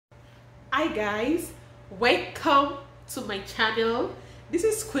Hi guys, welcome to my channel. This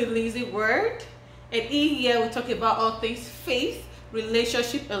is Queen Lizzie Word, and in here we talk about all things faith,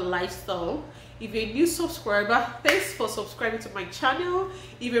 relationship and lifestyle. If you're a new subscriber, thanks for subscribing to my channel.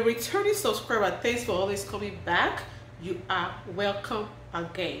 If you're a returning subscriber, thanks for always coming back. You are welcome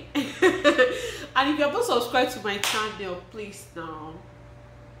again. And if you have not subscribed to my channel, please now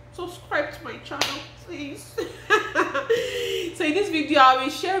subscribe to my channel, please. So in this video I will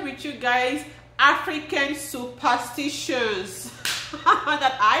share with you guys African superstitions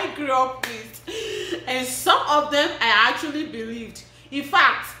that I grew up with, and some of them I actually believed. In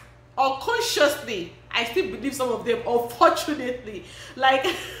fact, unconsciously I still believe some of them, unfortunately. Like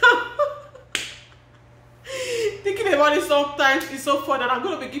thinking about it sometimes is so fun, and I'm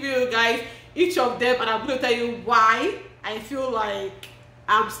going to be giving you guys each of them, and I'm going to tell you why I feel like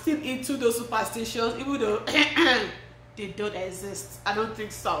I'm still into those superstitions, even though they don't exist. I don't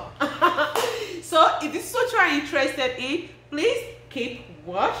think so. So if this is what you're interested in, please keep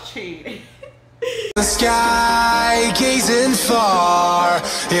watching. The sky, gazing far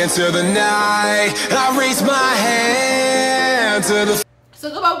into the night, I raise my hand to the... So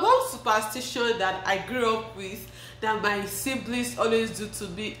number one superstition that I grew up with, that my siblings always do to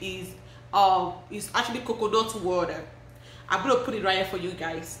me, is actually coconut water. I'm gonna put it right here for you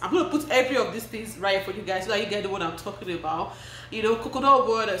guys. I'm gonna put every of these things right here for you guys so that you get what I'm talking about. You know, coconut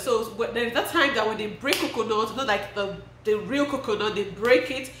water. So there's that time that when they break coconut, not like the real coconut, they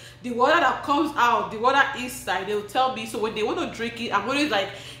break it, the water that comes out, the water inside, they'll tell me. So when they want to drink it, I'm always like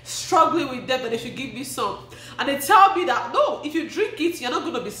struggling with them that they should give me some. And they tell me that no, if you drink it, you're not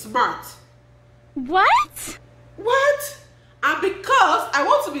gonna be smart. What? And because I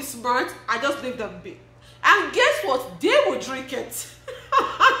want to be smart, I just leave them be. And guess what? They will drink it.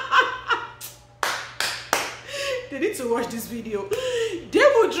 They need to watch this video. They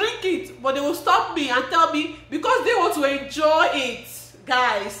will drink it, but they will stop me and tell me because they want to enjoy it.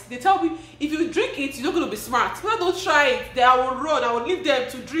 Guys, they tell me if you drink it, you're not going to be smart. If I don't try it, then I will run. I will leave them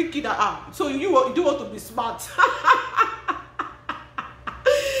to drink it. So you do want to be smart.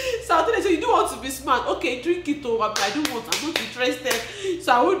 So I'll tell them, so you do want to be smart. Okay, drink it over. I don't want. I'm not interested.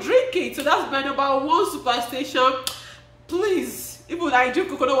 So I will drink it. So that's my number one superstition. Please, even I drink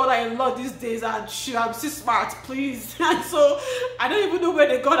coconut water a lot these days, and I'm still smart. Please. And so I don't even know where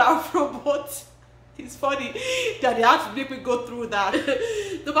they got that from, but it's funny that they have to make me go through that.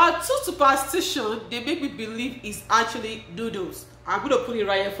 Number two superstition they make me believe is actually noodles. I'm gonna put it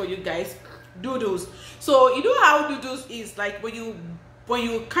right here for you guys. Noodles. So you know how noodles is like when you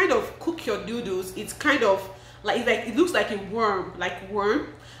kind of cook your noodles, it's kind of like it looks like a worm,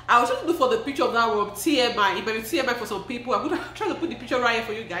 I was trying to look for the picture of that worm. TMI. It might be TMI for some people. I'm gonna try to put the picture right here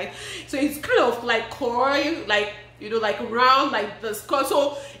for you guys. So it's kind of like coil, like, you know, like round, like the skull.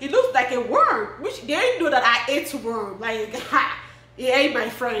 So it looks like a worm, which they didn't know that I ate worm. Like, it ain't my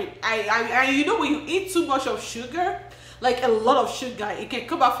friend. I you know, when you eat too much of sugar, like a lot of sugar, it can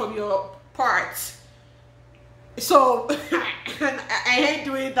come out from your parts. So I hate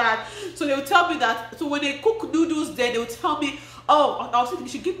doing that. So they will tell me that. So when they cook noodles, then they will tell me, oh, I'll say you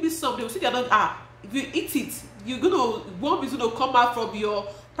should give me some. They will say they're not. If you eat it, worm is gonna come out from your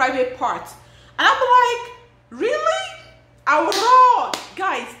private part. And I'm like, really? I will run,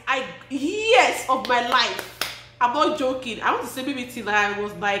 guys. Years of my life. I'm not joking. I want to say maybe till I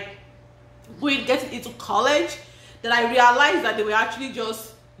was like getting into college, that I realized that they were actually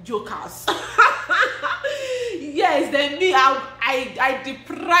just jokers. Yes, then me, I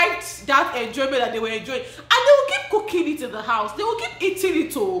deprived that enjoyment that they were enjoying, and they will keep cooking it in the house. They will keep eating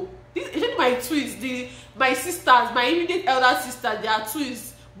it all. Especially my twins, my sisters, my immediate elder sisters, they are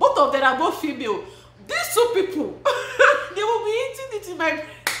twins. Both of them are both female. These two people, they will be eating it in my.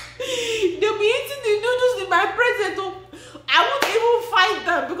 They'll be eating the noodles in my presence. I won't even fight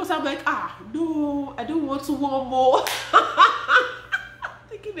them because I'm like, no, I don't want to want more.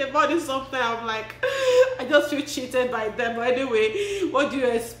 Thinking about it sometimes, I'm like, I just feel cheated by them. But anyway, what do you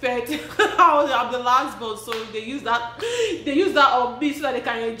expect? I'm the last born, so they use that on me so that they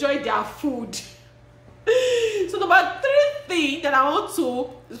can enjoy their food. So number three thing that I want to,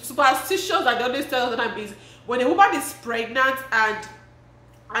 superstitions that they always tell them is when a woman is pregnant and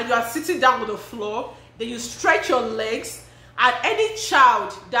you are sitting down on the floor, then you stretch your legs, and any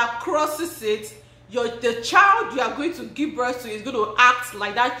child that crosses it, the child you are going to give birth to is going to act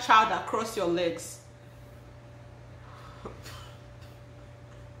like that child that crossed your legs.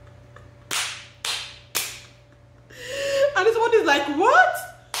 And this one is like, what?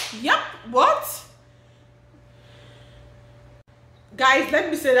 Yep, what? Guys, let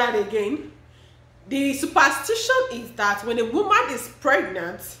me say that again. The superstition is that when a woman is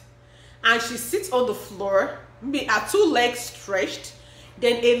pregnant and she sits on the floor, her two legs stretched.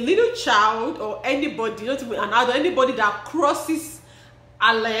 Then a little child or anybody, not even an adult, anybody that crosses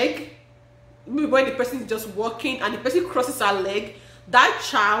a leg, maybe when the person is just walking and the person crosses her leg, that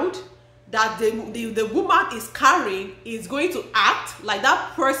child that the woman is carrying is going to act like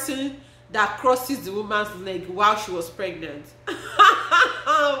that person that crosses the woman's leg while she was pregnant.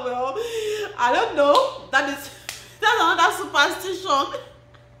 Well, I don't know. That's another superstition.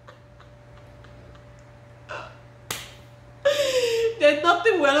 There's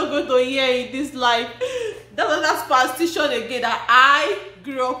nothing we're not going to hear in this life. That's another superstition again that I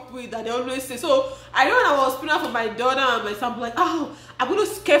grew up with, that they always say. So I know when I was pregnant for my daughter and my son, I'm like, oh, I'm going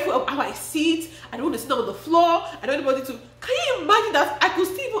to be careful of how I sit. I don't want to sit on the floor. I don't want anybody to. Can you imagine that I could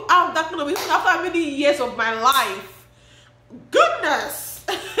still have that kind of thing after how many years of my life? Goodness.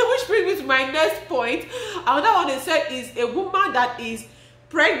 Which brings me to my next point. Another one they said is a woman that is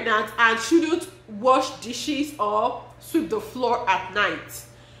pregnant and shouldn't wash dishes or sweep the floor at night,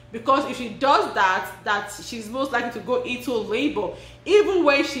 because if she does that she's most likely to go into labor, even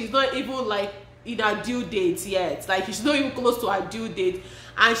when she's not even like in her due date yet, like she's not even close to her due date,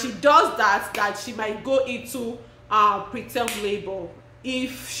 and she does that she might go into preterm labor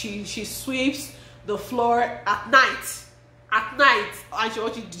if she sweeps the floor at night, and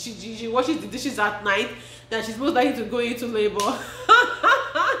she washes the dishes at night, then she's most likely to go into labor.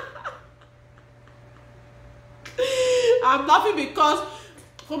 I'm laughing because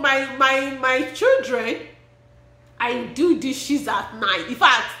for my children, I do dishes at night. In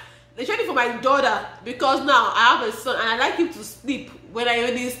fact, especially for my daughter, because now I have a son and I like him to sleep. When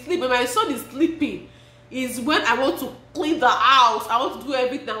my son is sleeping, is when I want to clean the house. I want to do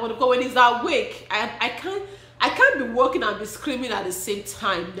everything I want to go. When he's awake, I can't be working and be screaming at the same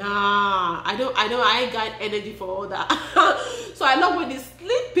time. Nah, I ain't got energy for all that. So I love when he's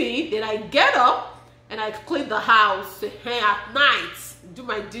sleeping, then I get up and I clean the house at night, do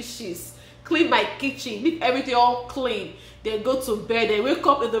my dishes, clean my kitchen, leave everything all clean, then go to bed, then wake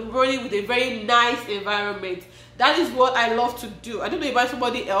up in the morning with a very nice environment. That is what I love to do. I don't know about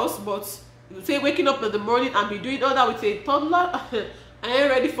somebody else, but you say waking up in the morning and be doing all that with a toddler, I ain't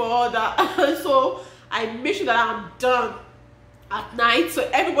ready for all that. So I make sure that I'm done at night. So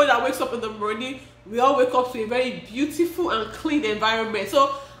everybody that wakes up in the morning, we all wake up to a very beautiful and clean environment.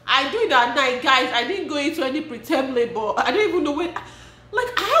 So I do it at night, guys. I didn't go into any preterm labor. I don't even know when. Like,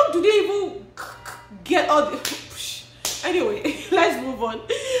 how do they even get all the... Anyway, let's move on.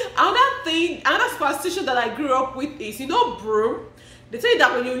 Another superstition that I grew up with is, you know, broom. They say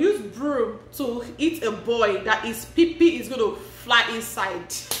that when you use broom to hit a boy, that his pee-pee is going to fly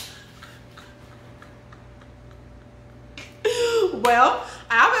inside. Well,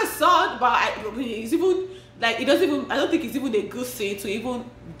 I have a son, but he's even... Like, I don't think it's even a good thing to even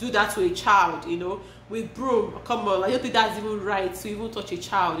do that to a child, you know, with broom. Come on, I don't think that's even right to even touch a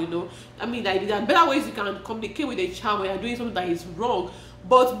child, you know. I mean, like, there are better ways you can communicate with a child when you're doing something that is wrong.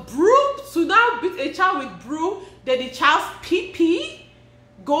 But broom, to now beat a child with broom, then the child's pee-pee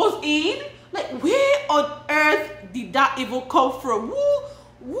goes in. Like, where on earth did that even come from?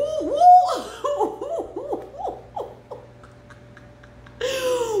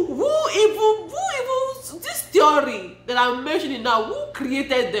 This theory that I'm mentioning now, who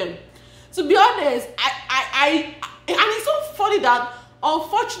created them? To be honest, and it's so funny that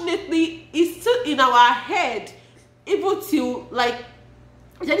unfortunately it's still in our head, even till like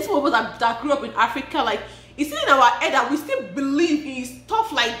these people that grew up in Africa, like it's still in our head that we still believe in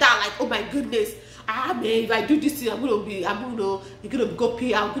stuff like that. Like, oh my goodness, man, if I do this thing, you're gonna go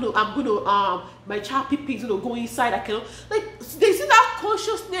pee, my child pee is gonna go inside. I cannot, like, they see that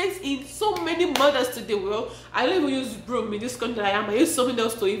consciousness in so many mothers today. Well, I don't even use broom in this country. I use something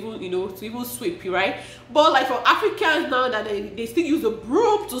else to even, to even sweep, right? But like for Africans now, that they still use a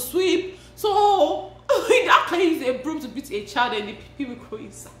broom to sweep. So in that case, a broom to beat a child and the people go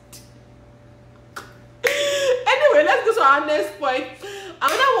inside. Anyway, let's go to our next point.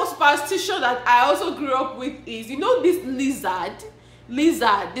 Another one superstition that I also grew up with is, you know, this lizard. They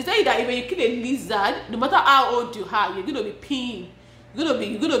say that when you kill a lizard, no matter how old you are, you're gonna be peeing. You're gonna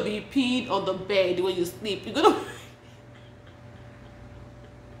be peeing on the bed when you sleep. You're gonna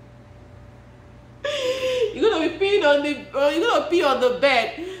be peeing on you're gonna pee on the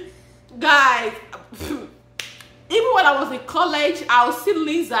bed, guys. Even when I was in college, I would see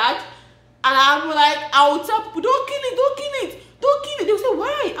lizard. And I'm like, I would tell people, don't kill it. They would say,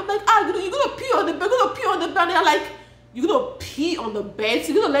 why? I'm like, you're gonna pee on the bed, And they're like, you're gonna pee on the bed?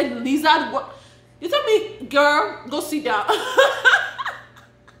 So you're gonna let the lizard what? You tell me, girl, go sit down.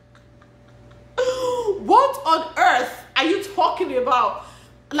 What on earth are you talking about?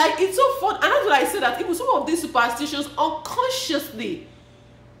 Like, it's so fun. And that's what I said, that even some of these superstitions unconsciously,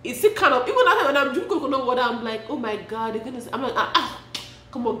 it's still kind of, even when I'm drinking coconut water, I'm like, oh my god, they're gonna, I'm like,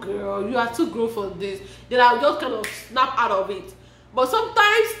 come on girl, you are too grown for this. Then I'll just kind of snap out of it. But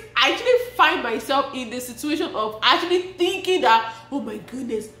sometimes I actually find myself in the situation of actually thinking that, oh my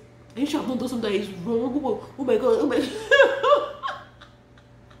goodness, I should have not done something that is wrong. Oh my god, oh my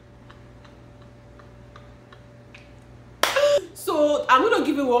So I'm gonna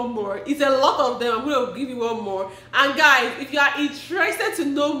give you one more. It's a lot of them. I'm gonna give you one more. And guys, if you are interested to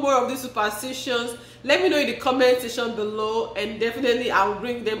know more of these superstitions, let me know in the comment section below, and definitely I'll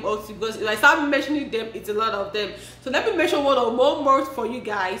bring them up, because if I start mentioning them, it's a lot of them. So let me mention one or more for you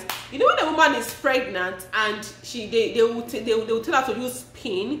guys. You know, when a woman is pregnant and they will tell her to use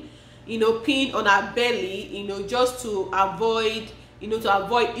pin, you know, pin on her belly, you know, just to avoid, you know, to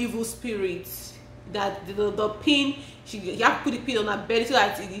avoid evil spirits. That the pin, you have to put the pin on her belly so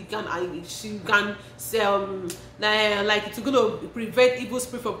that she can like it's gonna prevent evil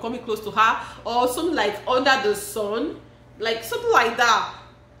spirit from coming close to her, or something like under the sun, like something like that.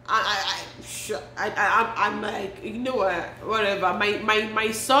 I'm like, you know what, whatever.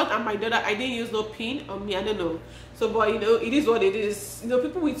 My son and my daughter, I didn't use no pin on me. I don't know. So, but you know, it is what it is. You know,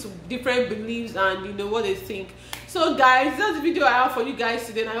 people with different beliefs and you know what they think. So guys, that's the video I have for you guys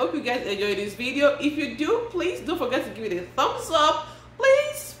today, and I hope you guys enjoyed this video. If you do, please don't forget to give it a thumbs up.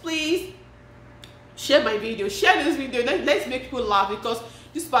 Please share my video, share this video. Let's make people laugh, because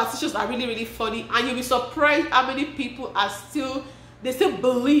these superstitions are really funny, and you'll be surprised how many people are still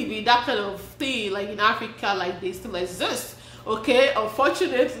believe in that kind of thing, like in Africa, like they still exist. Okay,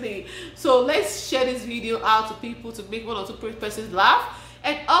 unfortunately. So let's share this video out to people to make one or two persons laugh.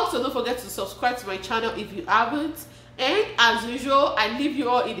 And also don't forget to subscribe to my channel if you haven't. And as usual, I leave you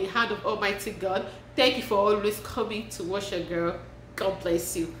all in the hand of Almighty God. Thank you for always coming to watch your girl. God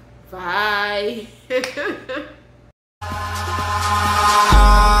bless you. Bye.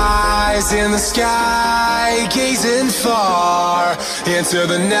 Eyes in the sky, gazing far into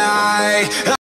the night.